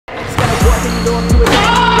and you know I'm doing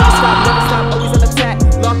that. Never stop, always on attack.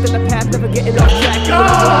 Locked in the path, never getting off track.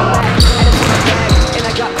 And it's in my bag, and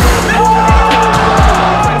I got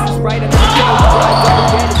price is right, and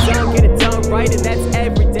get it done right, and that's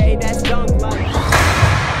every day, that's dunk life.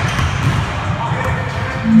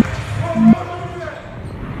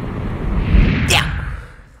 Yeah.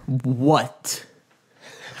 What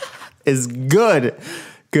is good?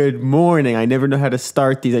 Good morning. I never know how to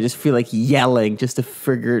start these. I just feel like yelling just to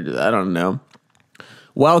figure, I don't know.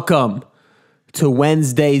 Welcome to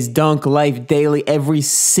Wednesday's Dunk Life Daily, every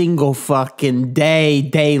single fucking day,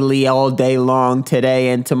 daily, all day long, today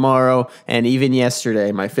and tomorrow, and even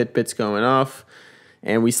yesterday. My Fitbit's going off,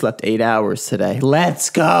 and we slept 8 hours today. Let's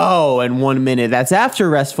go! And 1 minute. That's after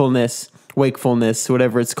restfulness, wakefulness,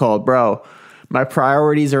 whatever it's called. Bro, my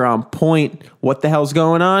priorities are on point. What the hell's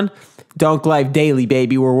going on? Dunk Life Daily,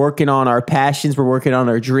 baby. We're working on our passions, we're working on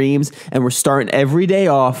our dreams, and we're starting every day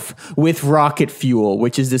off with Rocket Fuel,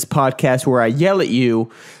 which is this podcast where I yell at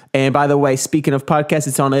you. And by the way, speaking of podcasts,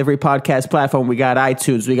 it's on every podcast platform. We got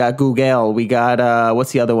iTunes, we got Google, we got,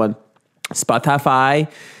 what's the other one?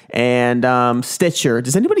 Spotify and Stitcher.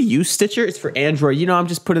 Does anybody use Stitcher? It's for Android. You know, I'm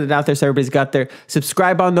just putting it out there so everybody's got their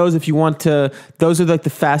subscribe on those if you want to. Those are like the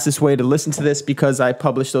fastest way to listen to this because I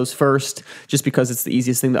publish those first, just because it's the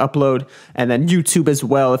easiest thing to upload. And then YouTube as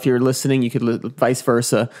well. If you're listening, you could vice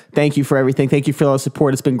versa. Thank you for everything. Thank you for all the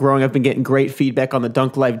support. It's been growing. I've been getting great feedback on the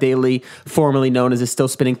Dunk Life Daily, formerly known as the Still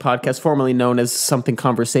Spinning Podcast, formerly known as Something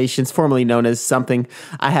Conversations, formerly known as something.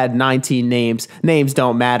 I had 19 names. Names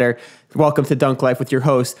don't matter. Welcome to Dunk Life with your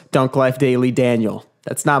host, Dunk Life Daily Daniel.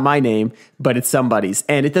 That's not my name, but it's somebody's.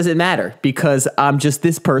 And it doesn't matter because I'm just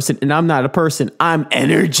this person and I'm not a person. I'm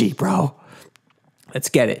energy, bro. Let's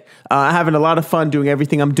get it. I'm having a lot of fun doing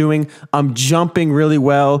everything I'm doing. I'm jumping really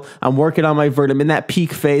well. I'm working on my vert. I'm in that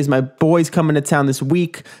peak phase. My boy's coming to town this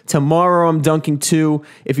week. Tomorrow I'm dunking too.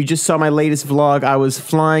 If you just saw my latest vlog, I was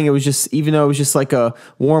flying. It was just, even though it was just like a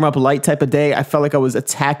warm-up light type of day, I felt like I was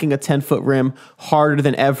attacking a 10-foot rim harder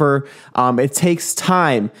than ever. It takes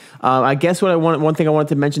time. I guess one thing I wanted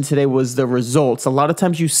to mention today was the results. A lot of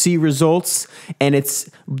times you see results, and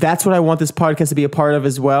that's what I want this podcast to be a part of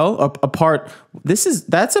as well.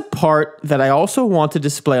 That's a part that I also want to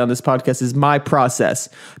display on this podcast is my process,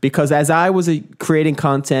 because as I was creating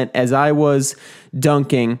content, as I was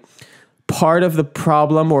dunking, part of the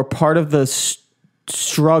problem or part of the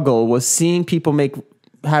struggle was seeing people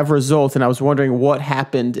have results, and I was wondering what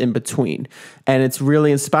happened in between. And it's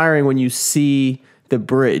really inspiring when you see the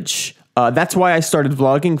bridge. That's why I started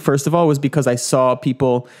vlogging, first of all, was because I saw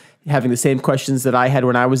people having the same questions that I had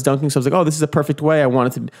when I was dunking. So I was like, oh, this is a perfect way. I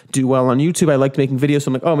wanted to do well on YouTube. I liked making videos. So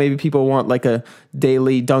I'm like, oh, maybe people want like a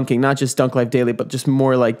daily dunking, not just Dunk Life Daily, but just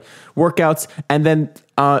more like workouts. And then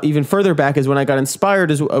even further back is when I got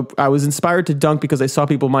inspired. I was inspired to dunk because I saw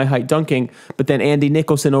people my height dunking. But then Andy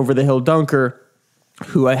Nicholson, Over the Hill Dunker,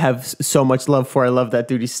 who I have so much love for. I love that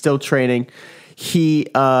dude. He's still training. He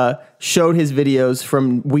showed his videos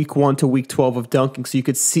from week 1 to week 12 of dunking, so you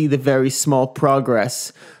could see the very small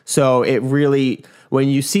progress. So it really, when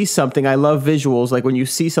you see something, I love visuals, like when you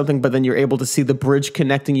see something, but then you're able to see the bridge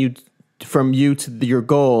connecting you from you to your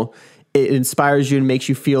goal, it inspires you and makes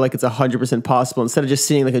you feel like it's 100% possible. Instead of just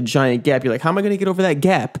seeing like a giant gap, you're like, how am I going to get over that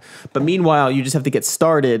gap? But meanwhile, you just have to get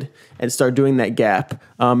started and start doing that gap,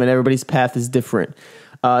 and everybody's path is different.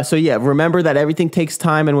 So yeah, remember that everything takes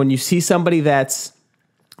time. And when you see somebody that's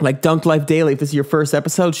like Dunk Life Daily, if this is your first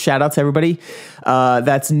episode, shout out to everybody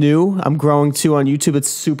that's new. I'm growing too on YouTube. It's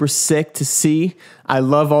super sick to see. I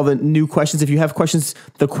love all the new questions. If you have questions,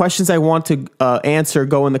 the questions I want to answer,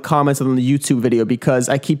 go in the comments on the YouTube video, because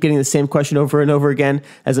I keep getting the same question over and over again,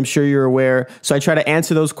 as I'm sure you're aware. So I try to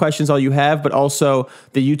answer those questions all you have, but also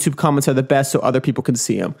the YouTube comments are the best so other people can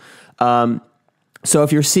see them. So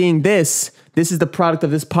if you're seeing this is the product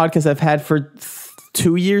of this podcast I've had for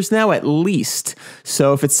 2 years now, at least.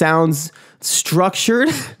 So if it sounds structured,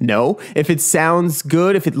 no. If it sounds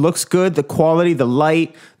good, if it looks good, the quality, the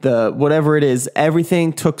light, the whatever it is,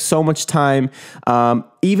 everything took so much time.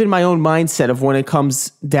 Even my own mindset of when it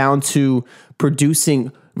comes down to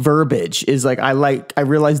producing verbiage is like, I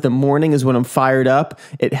realize the morning is when I'm fired up.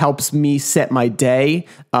 It helps me set my day.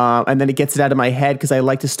 And then it gets it out of my head because I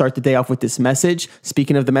like to start the day off with this message.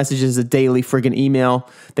 Speaking of the messages, a daily friggin' email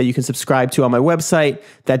that you can subscribe to on my website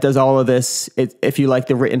that does all of this. If you like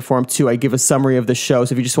the written form too, I give a summary of the show.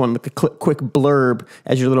 So if you just want a quick blurb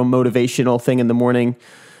as your little motivational thing in the morning,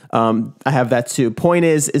 I have that too. Point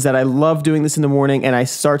is that I love doing this in the morning, and I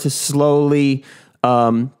start to slowly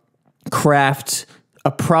craft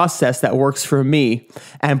a process that works for me.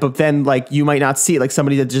 But then like you might not see it. Like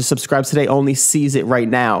somebody that just subscribes today only sees it right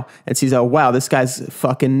now and sees, oh wow, this guy's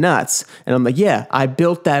fucking nuts. And I'm like, yeah, I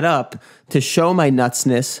built that up to show my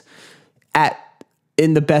nutsness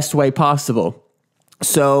in the best way possible.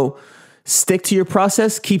 So stick to your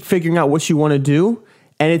process, keep figuring out what you want to do.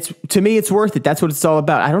 And to me, it's worth it. That's what it's all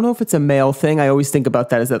about. I don't know if it's a male thing. I always think about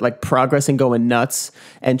that, is that like progress and going nuts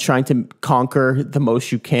and trying to conquer the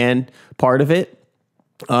most you can part of it.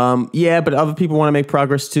 Yeah, but other people want to make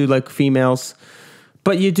progress too, like females.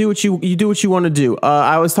 But you do what you want to do.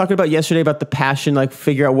 I was talking about yesterday about the passion, like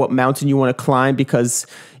figure out what mountain you want to climb, because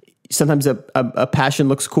sometimes a passion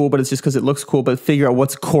looks cool, but it's just because it looks cool, but figure out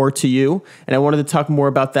what's core to you. And I wanted to talk more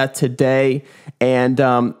about that today. And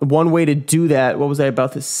one way to do that, what was I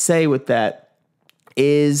about to say with that,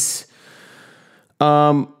 is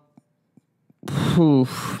I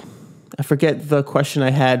forget the question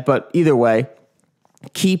I had, but either way,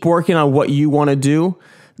 keep working on what you want to do.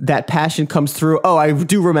 That passion comes through. Oh, I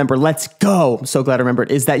do remember. Let's go. I'm so glad I remembered.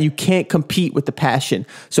 Is that you can't compete with the passion.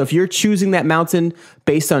 So if you're choosing that mountain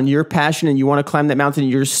based on your passion and you want to climb that mountain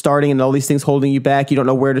and you're starting and all these things holding you back, you don't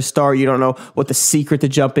know where to start. You don't know what the secret to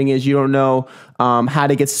jumping is. You don't know how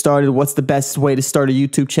to get started. What's the best way to start a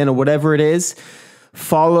YouTube channel, whatever it is.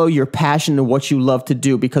 Follow your passion and what you love to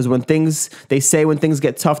do, because they say when things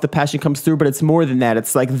get tough, the passion comes through, but it's more than that.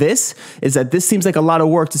 It's like this seems like a lot of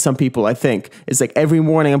work to some people. I think it's like every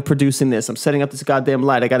morning I'm producing this. I'm setting up this goddamn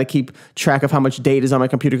light. I got to keep track of how much data is on my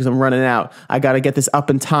computer because I'm running out. I got to get this up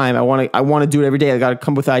in time. I want to do it every day. I got to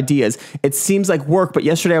come with ideas. It seems like work, but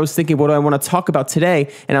yesterday I was thinking, what do I want to talk about today?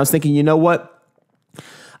 And I was thinking, you know what?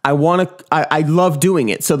 I love doing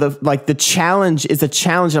it. So the challenge is a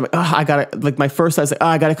challenge. I'm like, my first thought is like,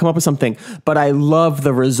 I gotta come up with something, but I love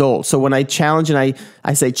the result. So when I challenge and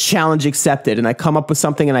I say challenge accepted, and I come up with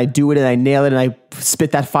something and I do it and I nail it and I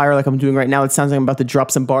spit that fire like I'm doing right now, it sounds like I'm about to drop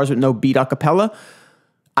some bars with no beat a cappella.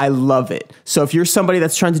 I love it. So if you're somebody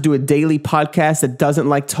that's trying to do a daily podcast that doesn't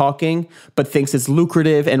like talking, but thinks it's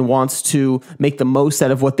lucrative and wants to make the most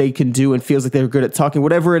out of what they can do and feels like they're good at talking,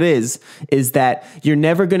 whatever it is that you're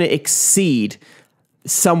never going to exceed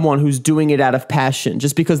someone who's doing it out of passion,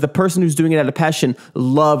 just because the person who's doing it out of passion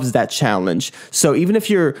loves that challenge. So even if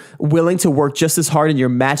you're willing to work just as hard and you're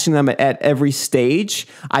matching them at every stage,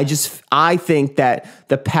 I think that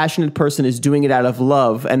the passionate person is doing it out of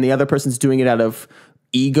love and the other person's doing it out of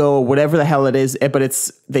ego or whatever the hell it is,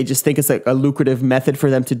 but they just think it's like a lucrative method for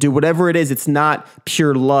them to do whatever it is. It's not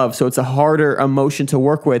pure love. So it's a harder emotion to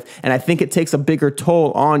work with. And I think it takes a bigger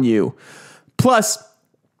toll on you. Plus,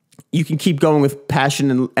 you can keep going with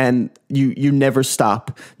passion and you never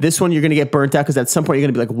stop. This one, you're going to get burnt out because at some point you're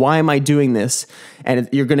going to be like, why am I doing this? And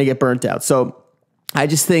you're going to get burnt out. So I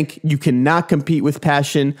just think you cannot compete with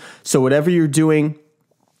passion. So whatever you're doing,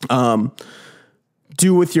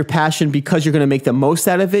 do with your passion, because you're going to make the most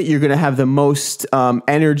out of it. You're going to have the most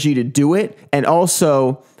energy to do it. And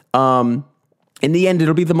also, in the end,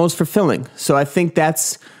 it'll be the most fulfilling. So I think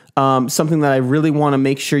that's something that I really want to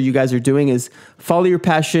make sure you guys are doing, is follow your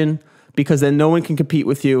passion, because then no one can compete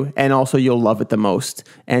with you. And also you'll love it the most.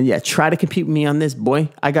 And yeah, try to compete with me on this, boy.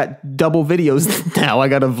 I got double videos now. I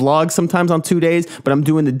got a vlog sometimes on 2 days, but I'm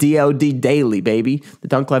doing the DLD daily, baby. The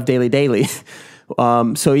Dunk Life Daily.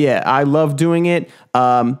 So yeah, I love doing it.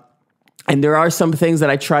 And there are some things that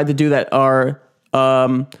I tried to do that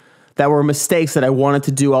were mistakes that I wanted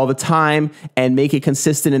to do all the time and make it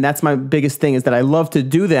consistent. And that's my biggest thing, is that I love to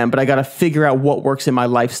do them, but I got to figure out what works in my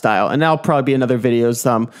lifestyle. And that'll probably be another video,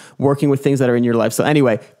 working with things that are in your life. So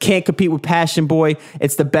anyway, can't compete with passion, boy.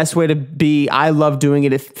 It's the best way to be. I love doing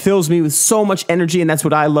it. It fills me with so much energy, and that's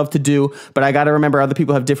what I love to do. But I got to remember, other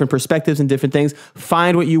people have different perspectives and different things.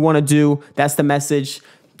 Find what you want to do. That's the message.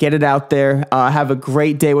 Get it out there. Have a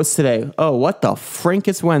great day. What's today? Oh, what the frink?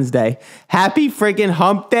 It's Wednesday. Happy freaking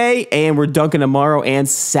hump day. And we're dunking tomorrow. And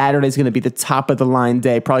Saturday's going to be the top of the line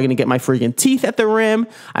day. Probably going to get my freaking teeth at the rim.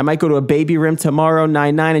 I might go to a baby rim tomorrow,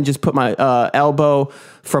 9-9, and just put my elbow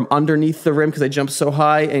from underneath the rim because I jumped so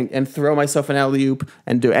high, and throw myself an alley-oop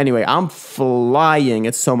and do it. Anyway, I'm flying.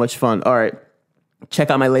 It's so much fun. All right. Check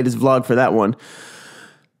out my latest vlog for that one.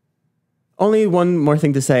 Only one more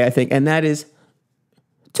thing to say, I think, and that is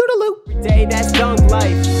toodaloo. Every day, that's Dunk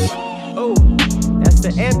Life. Oh, that's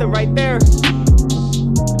the anthem right there.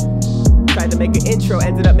 Tried to make an intro,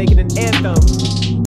 ended up making an anthem.